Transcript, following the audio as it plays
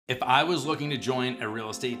If I was looking to join a real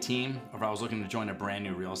estate team, or if I was looking to join a brand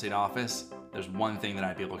new real estate office, there's one thing that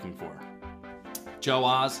I'd be looking for. Joe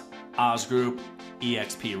Oz, Oz Group,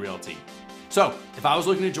 eXp Realty. So if I was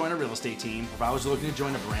looking to join a real estate team, if I was looking to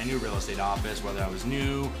join a brand new real estate office, whether I was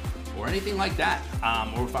new or anything like that,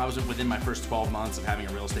 or if I was within my first 12 months of having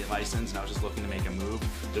a real estate license and I was just looking to make a move,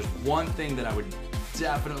 there's one thing that I would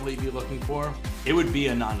definitely be looking for. It would be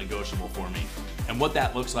a non-negotiable for me. And what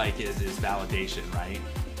that looks like is validation, right?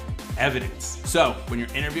 Evidence. So when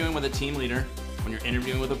you're interviewing with a team leader, when you're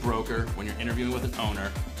interviewing with a broker, when you're interviewing with an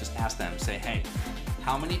owner, just ask them, say, hey,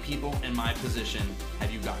 how many people in my position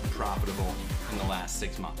have you gotten profitable in the last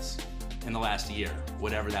 6 months, in the last year,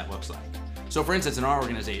 whatever that looks like. So for instance, in our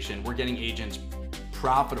organization, we're getting agents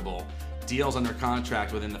profitable, deals under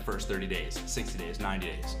contract within the first 30 days, 60 days, 90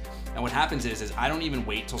 days. And what happens is I don't even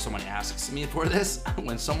wait till someone asks me for this.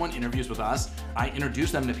 When someone interviews with us, I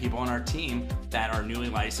introduce them to people on our team that are newly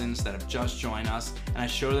licensed, that have just joined us, and I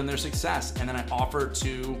show them their success. And then I offer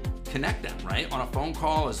to connect them, right? On a phone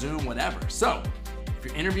call, a Zoom, whatever. So if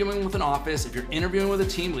you're interviewing with an office, if you're interviewing with a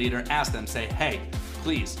team leader, ask them, say, hey,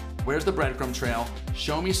 please, where's the breadcrumb trail?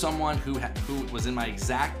 Show me someone who was in my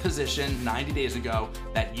exact position 90 days ago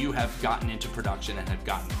that you have gotten into production and have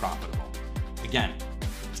gotten profitable. Again,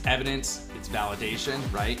 it's evidence, it's validation,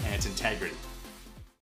 right? And it's integrity.